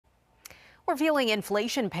We're feeling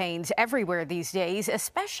inflation pains everywhere these days,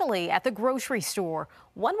 especially at the grocery store.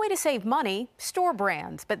 One way to save money, store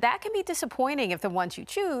brands, but that can be disappointing if the ones you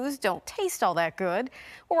choose don't taste all that good.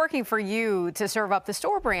 We're working for you to serve up the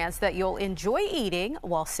store brands that you'll enjoy eating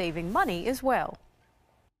while saving money as well.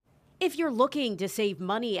 If you're looking to save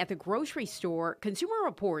money at the grocery store, Consumer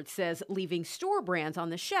Reports says leaving store brands on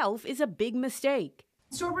the shelf is a big mistake.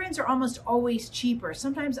 Store brands are almost always cheaper,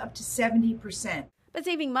 sometimes up to 70%. But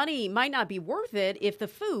saving money might not be worth it if the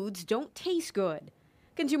foods don't taste good.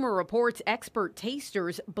 Consumer Reports expert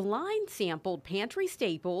tasters blind sampled pantry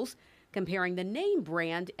staples, comparing the name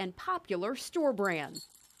brand and popular store brand.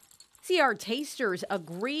 CR tasters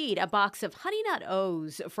agreed a box of Honey Nut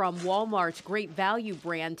O's from Walmart's Great Value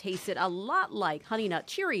brand tasted a lot like Honey Nut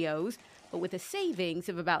Cheerios, but with a savings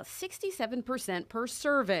of about 67% per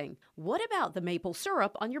serving. What about the maple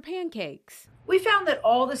syrup on your pancakes? We found that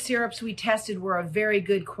all the syrups we tested were of very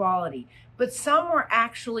good quality, but some were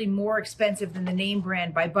actually more expensive than the name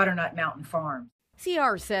brand by Butternut Mountain Farms.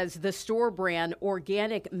 CR says the store brand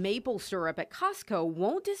organic maple syrup at Costco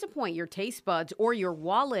won't disappoint your taste buds or your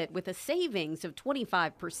wallet with a savings of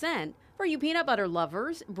 25%. For you peanut butter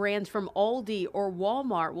lovers, brands from Aldi or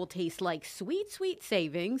Walmart will taste like sweet, sweet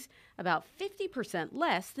savings, about 50%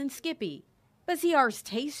 less than Skippy. But CR's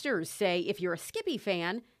tasters say if you're a Skippy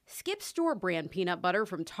fan, skip store brand peanut butter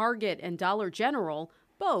from Target and Dollar General.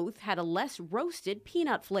 Both had a less roasted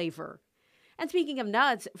peanut flavor. And speaking of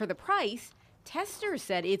nuts, for the price, testers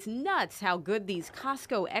said it's nuts how good these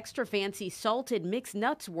Costco extra fancy salted mixed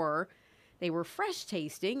nuts were. They were fresh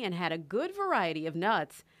tasting and had a good variety of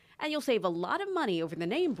nuts. And you'll save a lot of money over the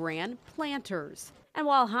name brand Planters. And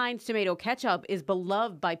while Heinz tomato ketchup is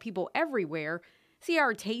beloved by people everywhere,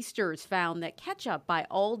 CR tasters found that ketchup by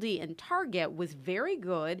Aldi and Target was very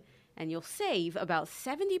good, and you'll save about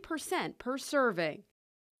 70% per serving.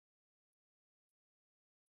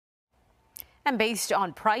 And based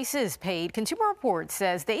on prices paid, Consumer Reports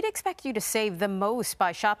says they'd expect you to save the most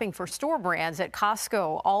by shopping for store brands at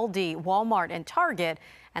Costco, Aldi, Walmart, and Target,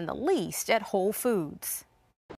 and the least at Whole Foods.